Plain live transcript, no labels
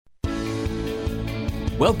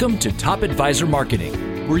Welcome to Top Advisor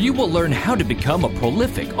Marketing, where you will learn how to become a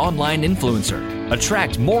prolific online influencer,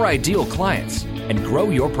 attract more ideal clients, and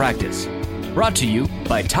grow your practice. Brought to you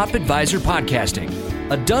by Top Advisor Podcasting,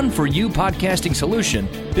 a done-for-you podcasting solution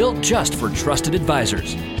built just for trusted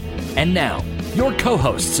advisors. And now, your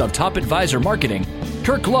co-hosts of Top Advisor Marketing,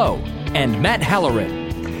 Kirk Lowe and Matt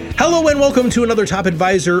Halloran. Hello and welcome to another Top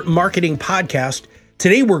Advisor Marketing podcast.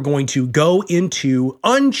 Today we're going to go into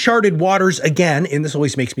uncharted waters again, and this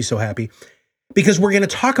always makes me so happy, because we're going to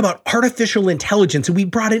talk about artificial intelligence. And we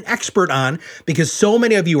brought an expert on because so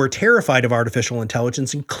many of you are terrified of artificial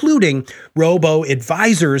intelligence, including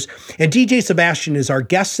robo-advisors. And DJ Sebastian is our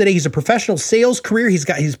guest today. He's a professional sales career.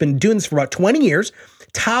 He's been doing this for about 20 years,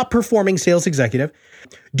 top performing sales executive,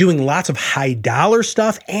 doing lots of high dollar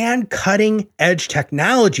stuff and cutting edge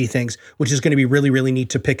technology things, which is going to be really, really neat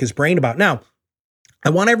to pick his brain about. Now, I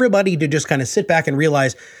want everybody to just kind of sit back and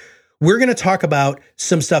realize we're going to talk about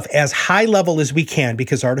some stuff as high level as we can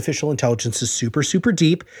because artificial intelligence is super, super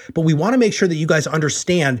deep, but we want to make sure that you guys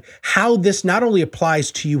understand how this not only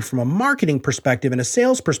applies to you from a marketing perspective and a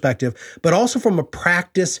sales perspective, but also from a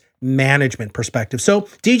practice management perspective. So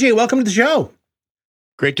DJ, welcome to the show.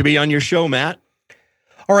 Great to be on your show, Matt.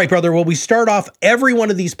 All right, brother. Well, we start off every one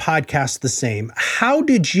of these podcasts the same. How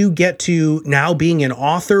did you get to now being an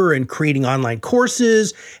author and creating online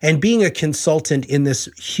courses and being a consultant in this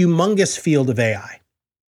humongous field of AI?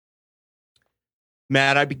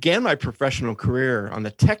 Matt, I began my professional career on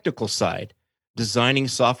the technical side, designing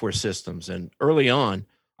software systems. And early on,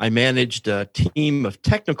 I managed a team of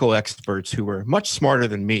technical experts who were much smarter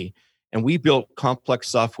than me. And we built complex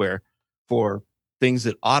software for things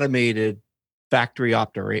that automated factory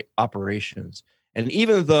operations. And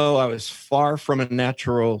even though I was far from a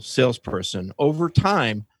natural salesperson, over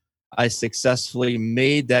time, I successfully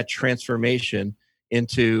made that transformation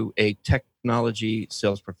into a technology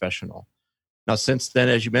sales professional. Now, since then,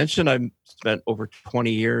 as you mentioned, I've spent over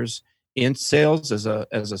 20 years in sales as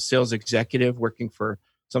a sales executive, working for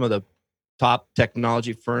some of the top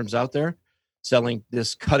technology firms out there, selling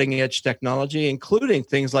this cutting edge technology, including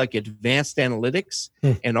things like advanced analytics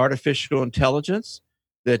and artificial intelligence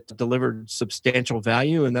that delivered substantial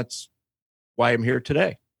value. And that's why I'm here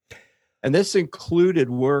today. And this included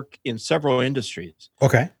work in several industries.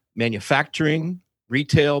 Okay. Manufacturing,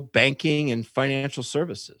 retail, banking, and financial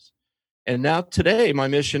services. And now today, my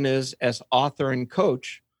mission is as author and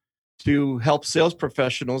coach to help sales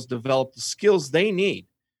professionals develop the skills they need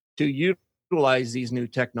to utilize these new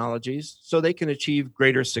technologies so they can achieve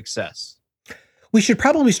greater success. We should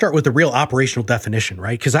probably start with the real operational definition,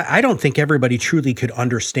 right? Because I don't think everybody truly could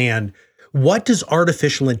understand what does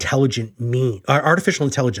artificial intelligence mean? Artificial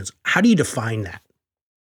intelligence, how do you define that?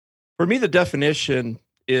 For me, the definition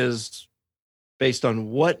is based on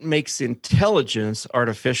what makes intelligence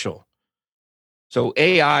artificial. So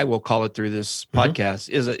AI, we'll call it through this podcast,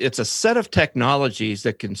 it's a set of technologies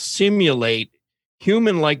that can simulate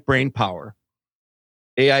human-like brain power.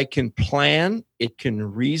 AI can plan, it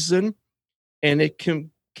can reason, and it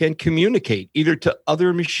can communicate either to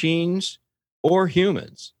other machines or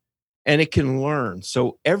humans. And it can learn.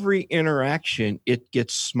 So every interaction, it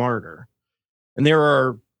gets smarter. And there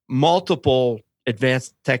are multiple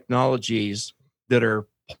advanced technologies that are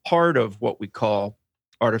part of what we call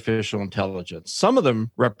artificial intelligence. Some of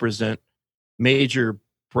them represent major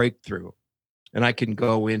breakthrough. And I can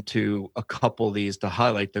go into a couple of these to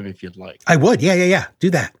highlight them if you'd like. I would. Yeah. Do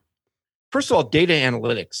that. First of all, data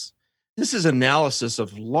analytics. This is analysis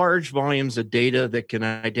of large volumes of data that can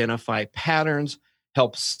identify patterns,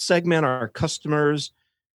 help segment our customers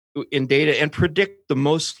in data, and predict the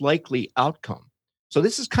most likely outcome. So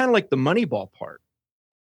this is kind of like the Moneyball part.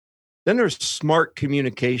 Then there's smart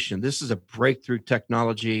communication. This is a breakthrough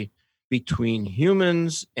technology between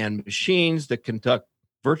humans and machines that conduct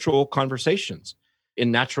virtual conversations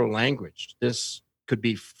in natural language. This could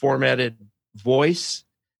be formatted voice,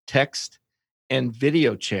 text, and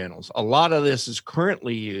video channels. A lot of this is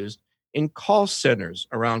currently used in call centers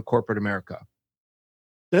around corporate America.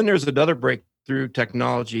 Then there's another breakthrough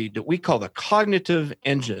technology that we call the cognitive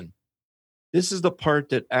engine. This is the part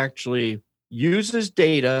that actually uses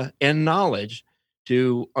data and knowledge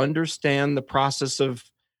to understand the process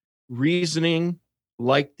of reasoning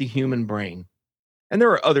like the human brain. And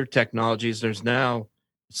there are other technologies. There's now,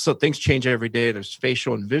 so things change every day. There's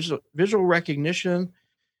facial and visual recognition.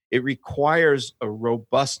 It requires a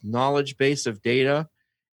robust knowledge base of data.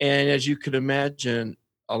 And as you could imagine,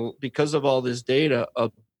 because of all this data,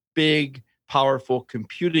 a big, powerful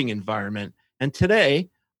computing environment. And today,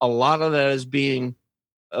 a lot of that is being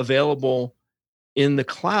available in the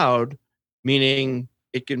cloud, meaning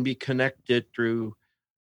it can be connected through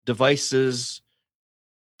devices,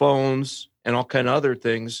 phones, and all kind of other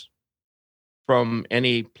things from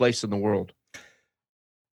any place in the world.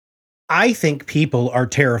 I think people are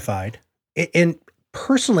terrified. And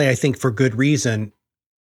personally, I think for good reason,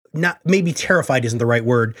 not maybe terrified isn't the right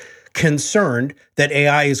word, concerned that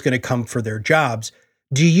AI is going to come for their jobs.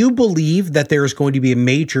 Do you believe that there is going to be a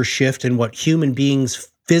major shift in what human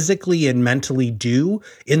beings physically and mentally do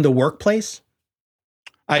in the workplace?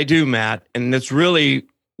 I do, Matt. And that's really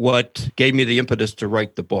what gave me the impetus to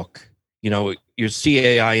write the book. You see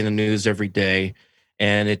AI in the news every day,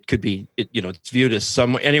 and it could be, it's viewed as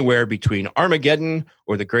anywhere between Armageddon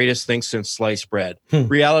or the greatest thing since sliced bread.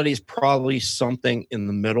 Reality is probably something in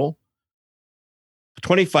the middle.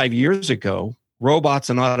 25 years ago, robots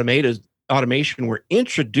and automation were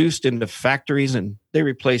introduced into factories, and they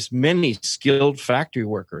replaced many skilled factory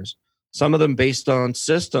workers, some of them based on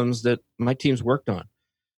systems that my teams worked on.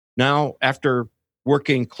 Now, after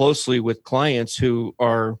working closely with clients who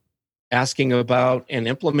are asking about and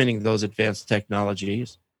implementing those advanced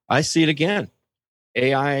technologies, I see it again.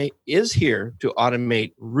 AI is here to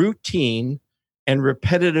automate routine and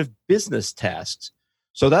repetitive business tasks.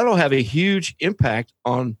 So that'll have a huge impact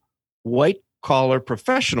on white-collar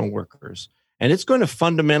professional workers. And it's going to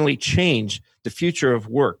fundamentally change the future of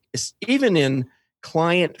work, even in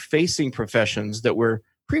client-facing professions that were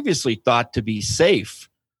previously thought to be safe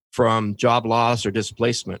from job loss or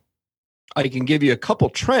displacement. I can give you a couple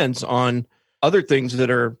trends on other things that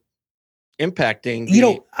are impacting the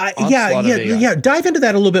onslaught of AI. Dive into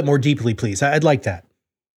that a little bit more deeply, please. I'd like that.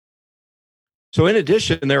 So in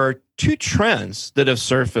addition, there are two trends that have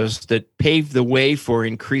surfaced that pave the way for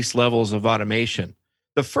increased levels of automation.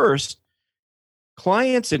 The first,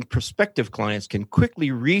 clients and prospective clients can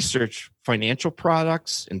quickly research financial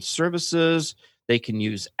products and services. They can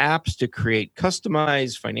use apps to create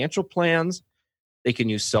customized financial plans. They can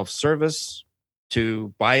use self-service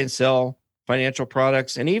to buy and sell financial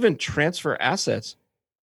products and even transfer assets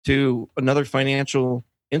to another financial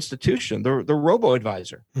institution, the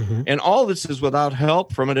robo-advisor. Mm-hmm. And all this is without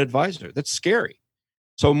help from an advisor. That's scary.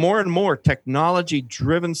 So more and more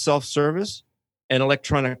technology-driven self-service and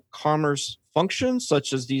electronic commerce functions,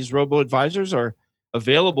 such as these robo-advisors, are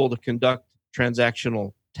available to conduct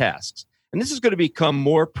transactional tasks. And this is going to become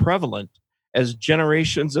more prevalent as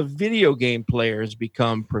generations of video game players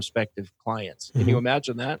become prospective clients. Can you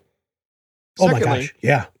imagine that? My gosh,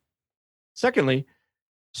 yeah. Secondly,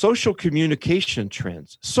 social communication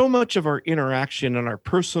trends. So much of our interaction in our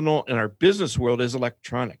personal and our business world is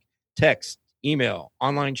electronic. Text, email,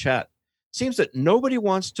 online chat. Seems that nobody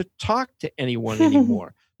wants to talk to anyone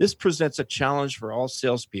anymore. This presents a challenge for all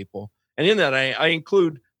salespeople. And in that, I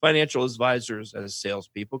include financial advisors as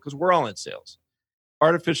salespeople because we're all in sales.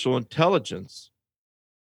 Artificial intelligence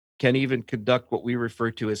can even conduct what we refer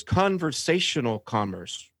to as conversational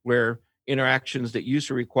commerce, where interactions that used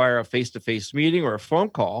to require a face-to-face meeting or a phone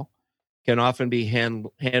call can often be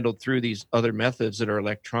handled through these other methods that are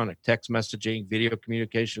electronic, text messaging, video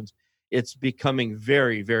communications. It's becoming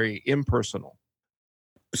very, very impersonal.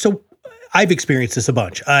 So I've experienced this a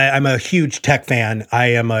bunch. I'm a huge tech fan. I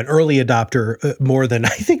am an early adopter more than I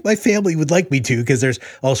think my family would like me to, because there's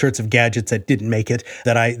all sorts of gadgets that didn't make it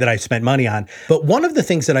that I spent money on. But one of the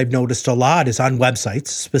things that I've noticed a lot is on websites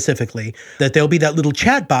specifically, that there'll be that little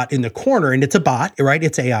chat bot in the corner, and it's a bot, right?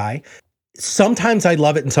 It's AI. Sometimes I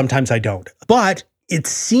love it and sometimes I don't. But it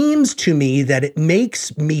seems to me that it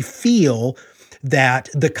makes me feel that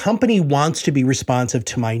the company wants to be responsive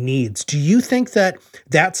to my needs. Do you think that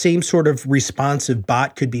that same sort of responsive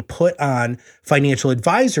bot could be put on financial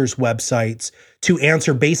advisors' websites to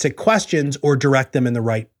answer basic questions or direct them in the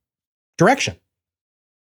right direction?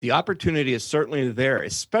 The opportunity is certainly there,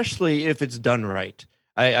 especially if it's done right.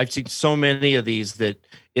 I've seen so many of these that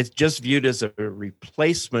it's just viewed as a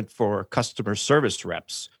replacement for customer service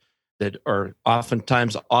reps that are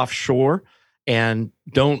oftentimes offshore and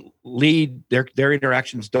don't lead, their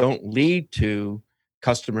interactions don't lead to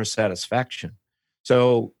customer satisfaction.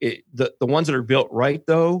 So the ones that are built right,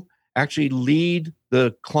 though, actually lead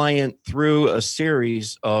the client through a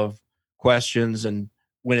series of questions. And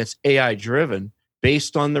when it's AI driven,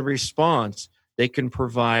 based on the response, they can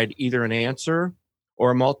provide either an answer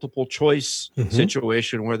or a multiple choice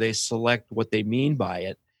situation where they select what they mean by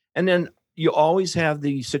it. And then you always have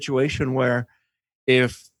the situation where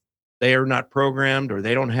if they are not programmed or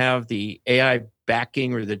they don't have the AI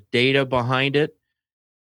backing or the data behind it,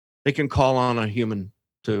 they can call on a human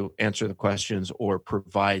to answer the questions or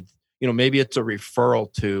provide, maybe it's a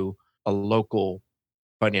referral to a local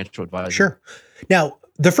financial advisor. Sure. Now,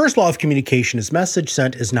 the first law of communication is message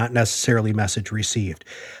sent is not necessarily message received.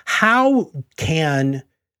 How can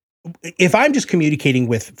if I'm just communicating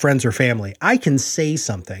with friends or family, I can say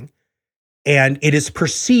something and it is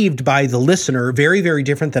perceived by the listener very, very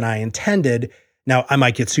different than I intended. Now, I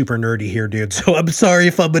might get super nerdy here, dude, so I'm sorry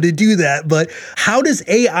if I'm going to do that, but how does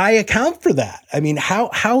AI account for that? I mean,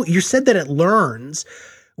 how you said that it learns.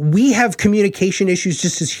 We have communication issues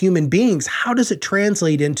just as human beings. How does it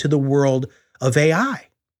translate into the world of AI?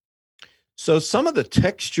 So some of the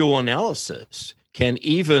textual analysis can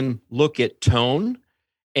even look at tone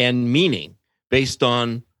and meaning based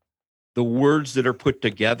on the words that are put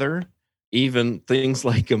together, even things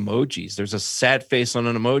like emojis. There's a sad face on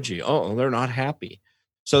an emoji. Oh, they're not happy.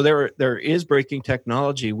 So there is breaking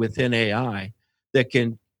technology within AI that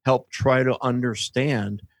can help try to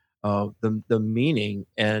understand the meaning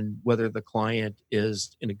and whether the client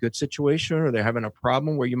is in a good situation or they're having a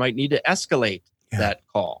problem where you might need to escalate that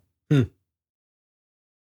call.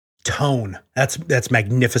 Tone. That's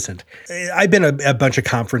magnificent. I've been a bunch of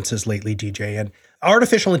conferences lately, DJ, and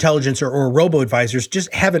artificial intelligence or robo-advisors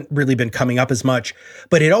just haven't really been coming up as much,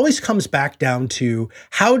 but it always comes back down to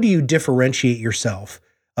how do you differentiate yourself,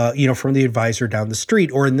 from the advisor down the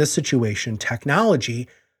street, or in this situation, technology.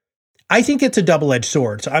 I think it's a double-edged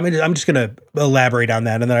sword. So I'm just going to elaborate on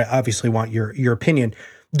that, and then I obviously want your opinion.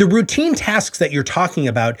 The routine tasks that you're talking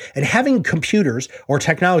about and having computers or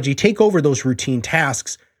technology take over those routine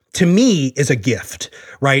tasks, to me, is a gift,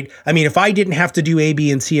 right? I mean, if I didn't have to do A,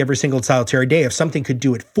 B, and C every single solitary day, if something could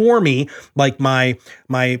do it for me, like my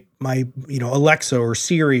Alexa or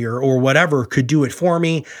Siri or whatever could do it for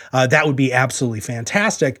me, that would be absolutely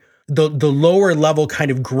fantastic. The lower level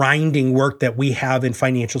kind of grinding work that we have in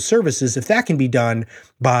financial services, if that can be done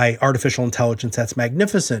by artificial intelligence, that's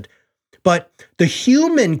magnificent. But the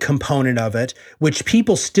human component of it, which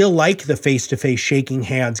people still like the face-to-face shaking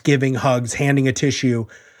hands, giving hugs, handing a tissue,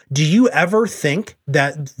 do you ever think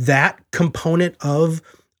that component of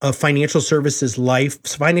a financial services life,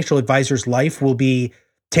 financial advisor's life, will be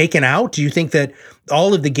taken out? Do you think that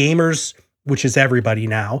all of the gamers, which is everybody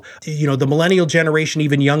now, the millennial generation,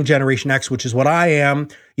 even young Generation X, which is what I am,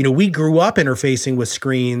 we grew up interfacing with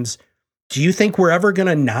screens. Do you think we're ever going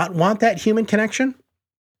to not want that human connection?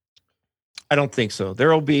 I don't think so.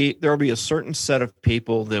 There'll be a certain set of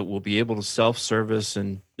people that will be able to self-service,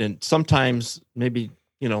 and sometimes maybe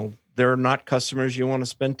they're not customers you want to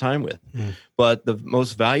spend time with. But the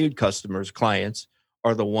most valued customers, clients,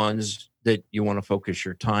 are the ones that you want to focus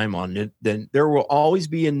your time on. Then there will always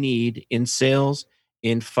be a need in sales,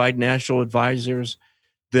 in financial advisors,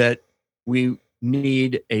 that we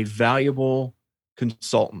need a valuable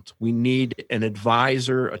consultant. We need an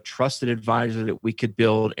advisor, a trusted advisor that we could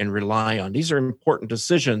build and rely on. These are important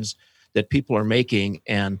decisions that people are making,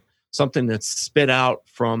 and something that's spit out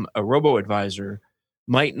from a robo-advisor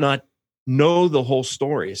might not know the whole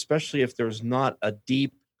story, especially if there's not a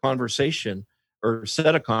deep conversation or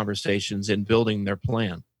set of conversations in building their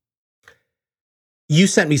plan. You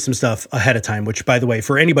sent me some stuff ahead of time, which, by the way,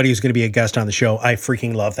 for anybody who's going to be a guest on the show, I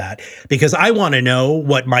freaking love that, because I want to know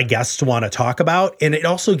what my guests want to talk about. And it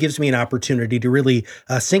also gives me an opportunity to really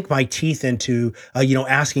sink my teeth into,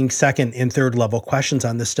 asking second and third level questions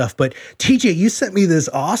on this stuff. But TJ, you sent me this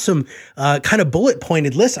awesome kind of bullet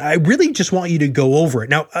pointed list. I really just want you to go over it.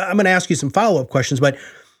 Now, I'm going to ask you some follow-up questions, but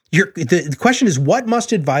the question is, what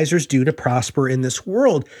must advisors do to prosper in this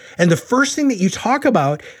world? And the first thing that you talk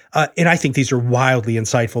about, and I think these are wildly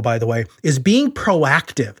insightful, by the way, is being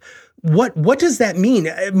proactive. What does that mean?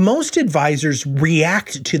 Most advisors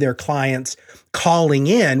react to their clients calling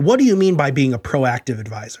in. What do you mean by being a proactive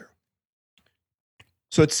advisor?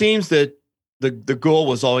 So it seems that the goal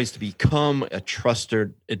was always to become a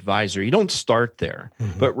trusted advisor. You don't start there,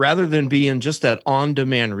 but rather than being just that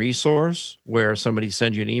on-demand resource where somebody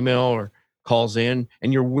sends you an email or calls in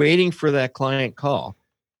and you're waiting for that client call,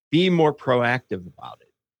 be more proactive about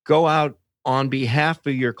it. Go out on behalf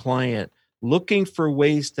of your client, looking for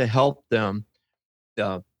ways to help them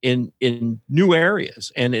in new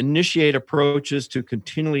areas, and initiate approaches to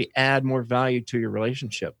continually add more value to your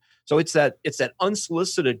relationship. So it's that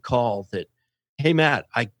unsolicited call that, hey, Matt,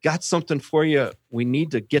 I got something for you. We need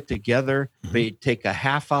to get together. May take a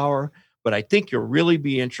half hour, but I think you'll really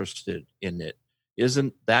be interested in it.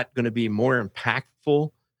 Isn't that going to be more impactful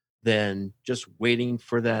than just waiting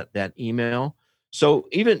for that email? So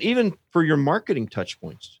even for your marketing touch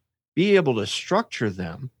points, be able to structure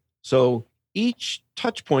them so each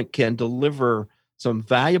touch point can deliver some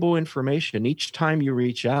valuable information each time you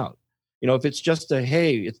reach out. If it's just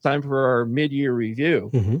hey, it's time for our mid-year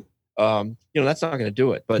review. That's not going to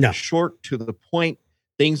do it. But short, to the point,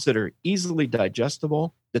 things that are easily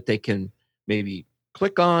digestible that they can maybe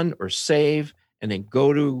click on or save, and then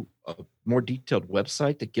go to more detailed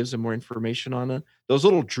website that gives them more information on it. Those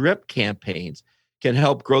little drip campaigns can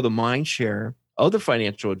help grow the mind share of the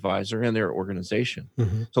financial advisor and their organization.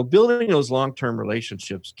 Mhm. So building those long-term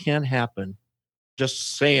relationships can happen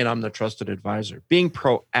just saying I'm the trusted advisor, being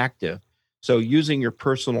proactive. So using your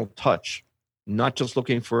personal touch, not just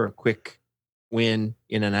looking for a quick win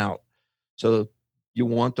in and out. So you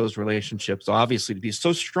want those relationships obviously to be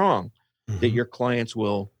so strong that Mhm. your clients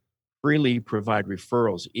will freely provide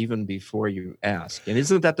referrals even before you ask. And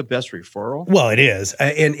isn't that the best referral? Well, it is. You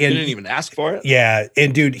didn't even ask for it. Yeah.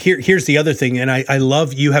 And dude, here's the other thing. And I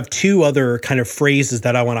love, you have two other kind of phrases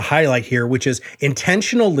that I want to highlight here, which is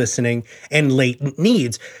intentional listening and latent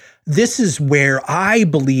needs. This is where I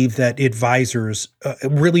believe that advisors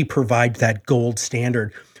really provide that gold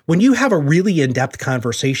standard. When you have a really in-depth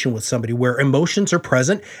conversation with somebody where emotions are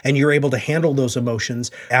present and you're able to handle those emotions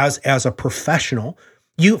as a professional,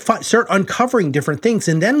 you start uncovering different things.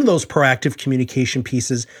 And then those proactive communication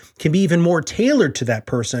pieces can be even more tailored to that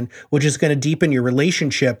person, which is going to deepen your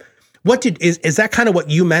relationship. Is that kind of what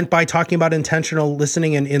you meant by talking about intentional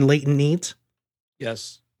listening and latent needs?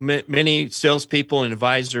 Yes. Many salespeople and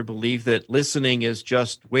advisors believe that listening is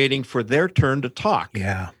just waiting for their turn to talk.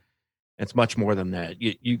 Yeah. It's much more than that.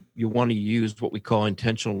 You want to use what we call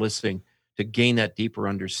intentional listening to gain that deeper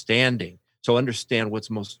understanding. So understand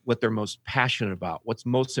what they're most passionate about, what's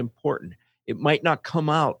most important. It might not come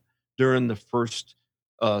out during the first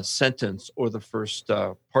sentence or the first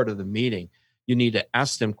part of the meeting. You need to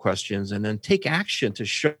ask them questions and then take action to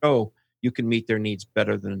show you can meet their needs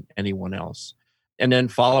better than anyone else. And then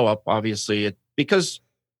follow up, obviously, because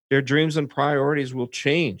their dreams and priorities will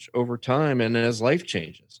change over time and as life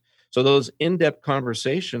changes. So those in-depth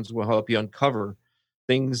conversations will help you uncover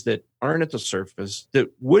things that aren't at the surface that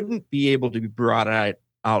wouldn't be able to be brought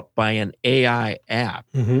out by an AI app,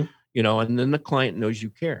 Mm-hmm. and then the client knows you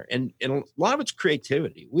care. And a lot of it's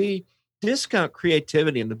creativity. We discount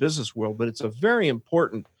creativity in the business world, but it's a very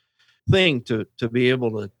important thing to be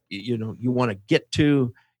able to, you want to get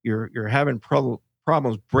to, you're having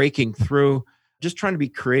problems breaking through, just trying to be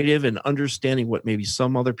creative and understanding what maybe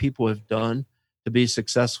some other people have done to be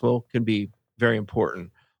successful can be very important.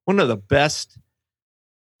 One of the best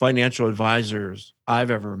financial advisors I've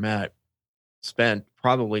ever met spent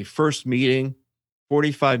probably first meeting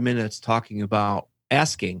 45 minutes asking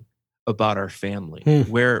about our family.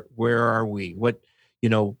 Where are we? What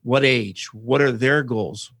age? What are their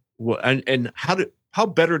goals? And how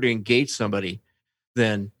better to engage somebody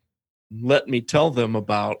than let me tell them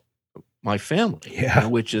about my family,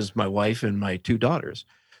 which is my wife and my two daughters.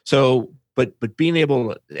 So, but being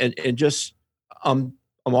able to, and just, I'm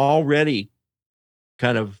already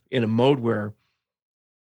kind of in a mode where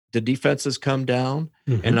the defenses come down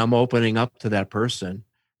and I'm opening up to that person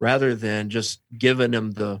rather than just giving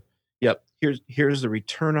them here's the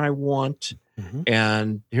return I want.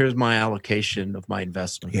 And here's my allocation of my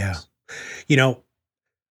investments. Yeah.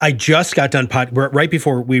 I just got done right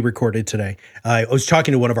before we recorded today. I was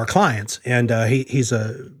talking to one of our clients, and he's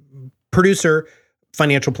a producer,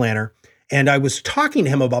 financial planner, and I was talking to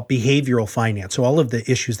him about behavioral finance. So all of the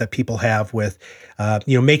issues that people have with,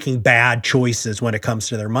 making bad choices when it comes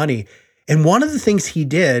to their money. And one of the things he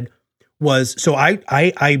did was, so I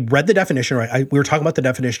read the definition, right? We were talking about the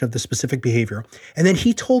definition of the specific behavior, and then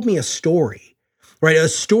he told me a story, right? A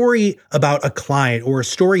story about a client or a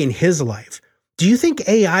story in his life. Do you think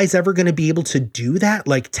AI is ever going to be able to do that?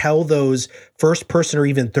 Like tell those first person or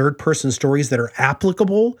even third person stories that are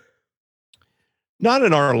applicable? Not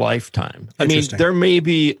in our lifetime. I mean, there may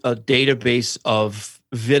be a database of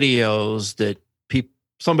videos that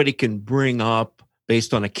somebody can bring up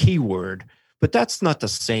based on a keyword, but that's not the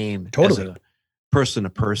same as a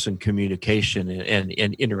person-to-person communication and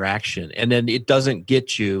interaction. And then it doesn't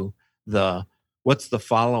get you what's the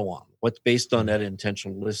follow-on? What's based on that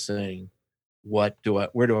intentional listening? Where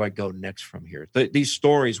do I go next from here? These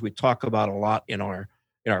stories we talk about a lot in our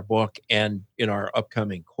book and in our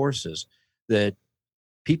upcoming courses, that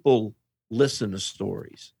people listen to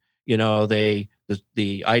stories.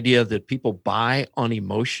 The idea that people buy on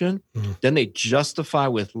emotion, then they justify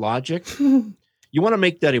with logic. You want to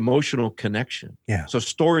make that emotional connection. Yeah. So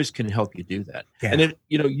stories can help you do that. Yeah. And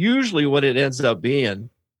usually what it ends up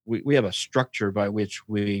being, we have a structure by which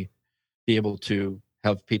we be able to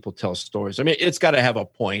have people tell stories. I mean, it's got to have a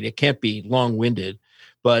point. It can't be long-winded,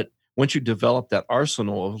 but once you develop that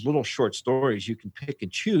arsenal of little short stories, you can pick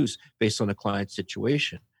and choose based on the client's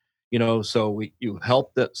situation. So you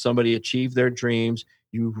help somebody achieve their dreams.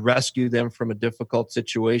 You rescue them from a difficult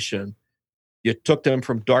situation. You took them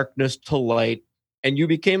from darkness to light, and you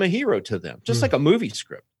became a hero to them, just like a movie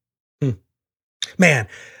script. Man,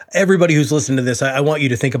 everybody who's listening to this, I want you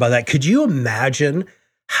to think about that. Could you imagine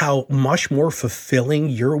how much more fulfilling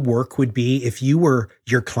your work would be if you were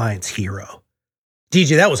your client's hero?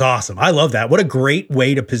 DJ, that was awesome. I love that. What a great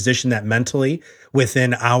way to position that mentally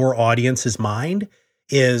within our audience's mind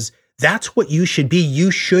is that's what you should be. You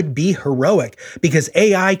should be heroic because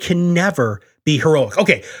AI can never be heroic.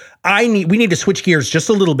 Okay, we need to switch gears just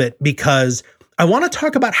a little bit because I want to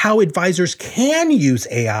talk about how advisors can use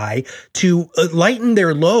AI to lighten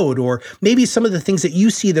their load, or maybe some of the things that you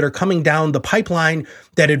see that are coming down the pipeline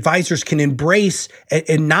that advisors can embrace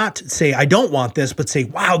and not say, I don't want this, but say,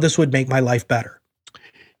 wow, this would make my life better.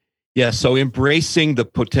 Yeah, so embracing the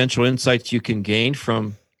potential insights you can gain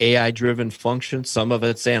from AI-driven functions, some of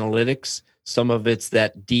it's analytics, some of it's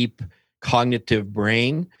that deep cognitive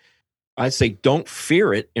brain. I say don't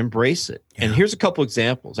fear it, embrace it. Yeah. And here's a couple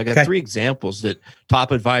examples. I got 3 examples that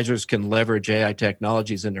top advisors can leverage AI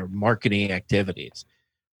technologies in their marketing activities.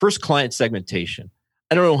 First, client segmentation.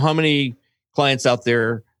 I don't know how many clients out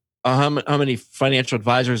there, how many financial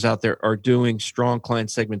advisors out there are doing strong client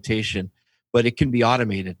segmentation, but it can be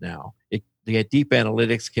automated now. The deep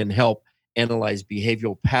analytics can help analyze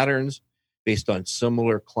behavioral patterns based on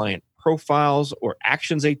similar client profiles or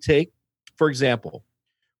actions they take. For example,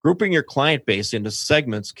 grouping your client base into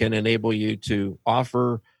segments can enable you to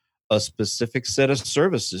offer a specific set of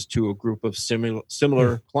services to a group of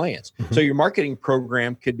similar clients. Mm-hmm. So your marketing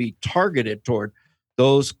program could be targeted toward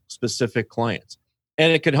those specific clients.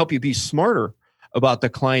 And it can help you be smarter about the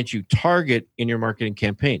clients you target in your marketing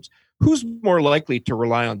campaigns. Who's more likely to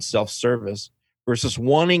rely on self-service versus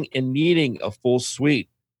wanting and needing a full suite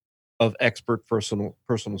of expert personal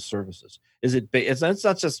services? It's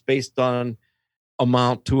not just based on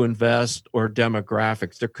amount to invest or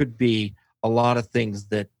demographics. There could be a lot of things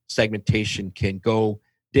that segmentation can go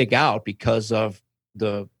dig out because of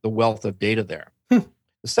the wealth of data there. The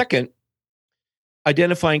second,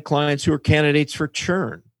 identifying clients who are candidates for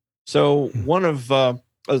churn. So one of a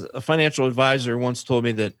financial advisor once told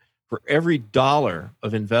me that for every dollar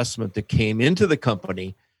of investment that came into the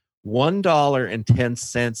company,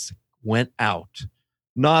 $1.10 went out.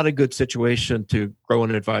 Not a good situation to grow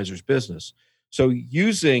an advisor's business. So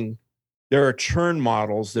there are churn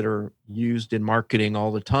models that are used in marketing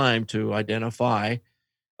all the time to identify,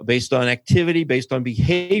 based on activity, based on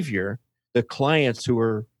behavior, the clients who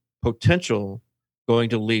are potentially going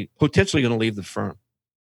to leave the firm.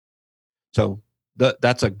 So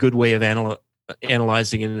that's a good way of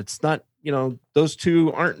analyzing it. It's not, those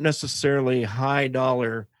two aren't necessarily high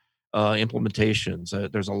dollar implementations.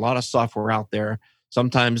 There's a lot of software out there.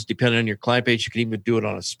 Sometimes, depending on your client base, you can even do it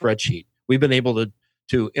on a spreadsheet. We've been able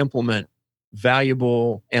to implement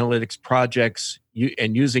valuable analytics projects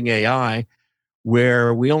and using AI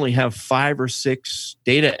where we only have 5 or 6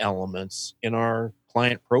 data elements in our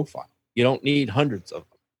client profile. You don't need hundreds of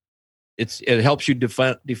them. It helps you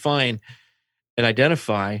define and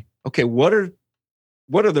identify, okay, what are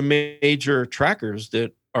the major trackers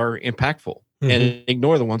that are impactful, and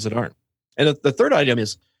ignore the ones that aren't. And the third item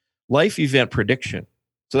is life event prediction.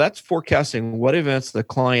 So that's forecasting what events the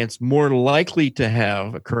client's more likely to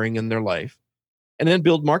have occurring in their life, and then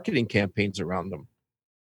build marketing campaigns around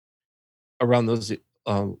those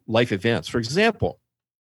life events. For example,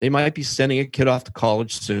 they might be sending a kid off to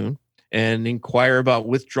college soon and inquire about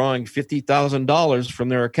withdrawing $50,000 from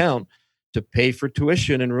their account to pay for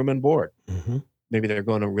tuition and room and board. Mm-hmm. Maybe they're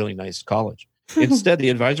going to a really nice college. Instead, the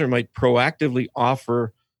advisor might proactively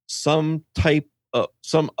offer some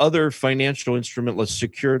other financial instrument, like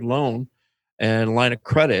secured loan and line of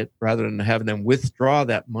credit, rather than having them withdraw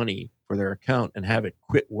that money for their account and have it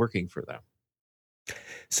quit working for them.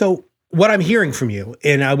 So what I'm hearing from you,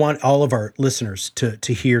 and I want all of our listeners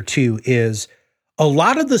to hear too, is a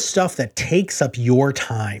lot of the stuff that takes up your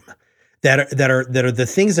time, that are the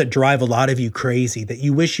things that drive a lot of you crazy, that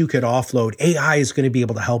you wish you could offload. AI is going to be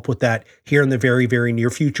able to help with that here in the very, very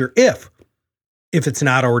near future, if it's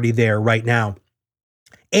not already there right now.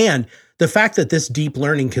 And the fact that this deep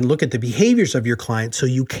learning can look at the behaviors of your clients so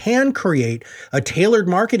you can create a tailored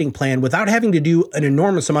marketing plan without having to do an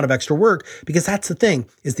enormous amount of extra work, because that's the thing,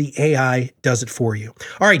 is the AI does it for you.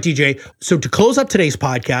 All right, DJ. So to close up today's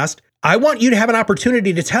podcast, I want you to have an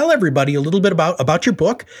opportunity to tell everybody a little bit about your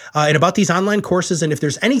book and about these online courses, and if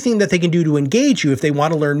there's anything that they can do to engage you if they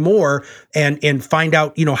want to learn more and find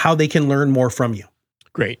out, how they can learn more from you.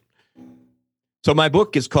 Great. So my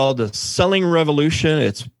book is called The Selling Revolution.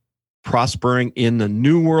 It's prospering in the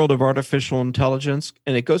new world of artificial intelligence,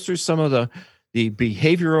 and it goes through some of the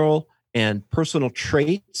behavioral and personal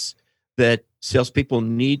traits that salespeople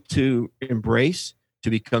need to embrace to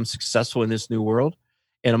become successful in this new world.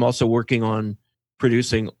 And I'm also working on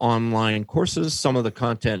producing online courses. Some of the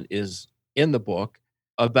content is in the book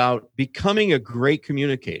about becoming a great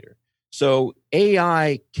communicator. So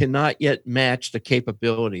AI cannot yet match the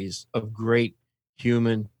capabilities of great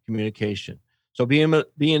human communication. So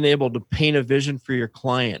being able to paint a vision for your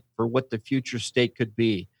client for what the future state could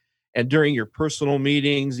be, and during your personal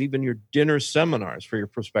meetings, even your dinner seminars for your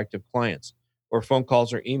prospective clients, or phone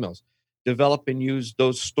calls or emails, develop and use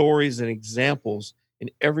those stories and examples in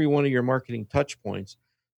every one of your marketing touch points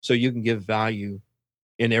so you can give value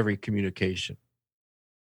in every communication.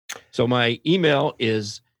 So my email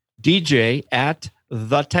is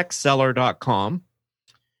dj@thetechseller.com.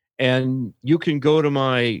 And you can go to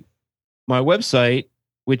my website,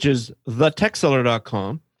 which is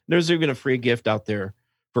thetechseller.com. There's even a free gift out there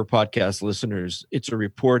for podcast listeners. It's a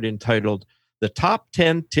report entitled The Top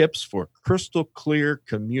 10 Tips for Crystal Clear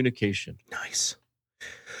Communication. Nice.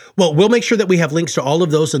 Well, we'll make sure that we have links to all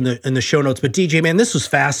of those in the show notes. But DJ, man, this was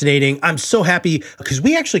fascinating. I'm so happy because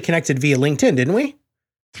we actually connected via LinkedIn, didn't we?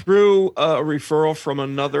 Through a referral from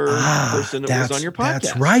another person that was on your podcast.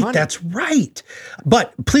 That's right. Funny. That's right.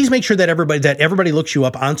 But please make sure that everybody looks you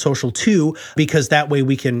up on social too, because that way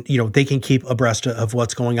we can, they can keep abreast of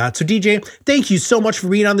what's going on. So DJ, thank you so much for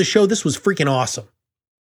being on the show. This was freaking awesome.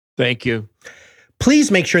 Thank you.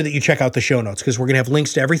 Please make sure that you check out the show notes because we're going to have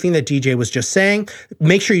links to everything that DJ was just saying.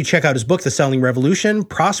 Make sure you check out his book, The Selling Revolution,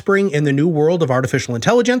 Prospering in the New World of Artificial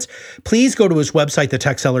Intelligence. Please go to his website,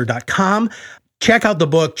 thetechseller.com. Check out the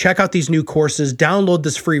book, check out these new courses, download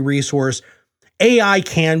this free resource. AI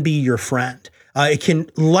can be your friend. It can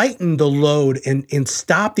lighten the load and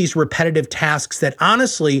stop these repetitive tasks that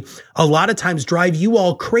honestly, a lot of times drive you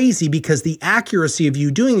all crazy because the accuracy of you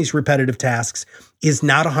doing these repetitive tasks is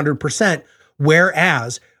not 100%.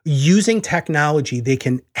 Whereas using technology, they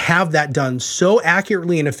can have that done so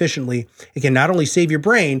accurately and efficiently. It can not only save your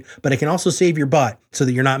brain, but it can also save your butt so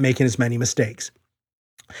that you're not making as many mistakes.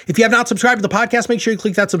 If you have not subscribed to the podcast, make sure you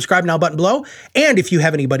click that subscribe now button below. And if you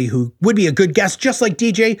have anybody who would be a good guest, just like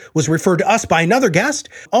DJ was referred to us by another guest,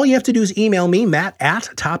 all you have to do is email me,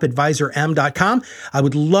 matt@topadvisorm.com. I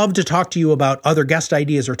would love to talk to you about other guest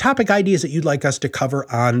ideas or topic ideas that you'd like us to cover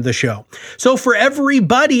on the show. So for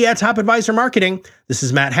everybody at Top Advisor Marketing, this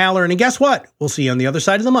is Matt Haller. And guess what? We'll see you on the other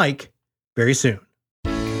side of the mic very soon.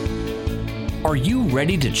 Are you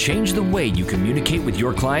ready to change the way you communicate with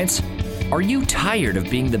your clients? Are you tired of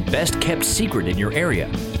being the best kept secret in your area?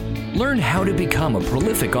 Learn how to become a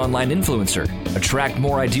prolific online influencer, attract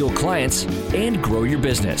more ideal clients, and grow your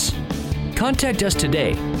business. Contact us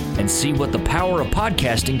today and see what the power of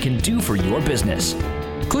podcasting can do for your business.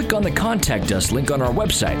 Click on the Contact Us link on our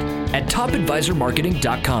website at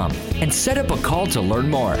topadvisormarketing.com and set up a call to learn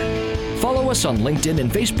more. Follow us on LinkedIn and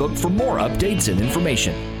Facebook for more updates and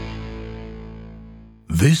information.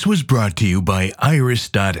 This was brought to you by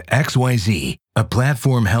Iris.xyz, a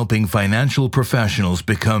platform helping financial professionals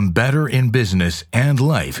become better in business and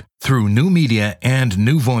life through new media and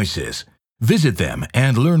new voices. Visit them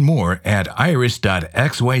and learn more at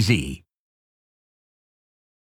Iris.xyz.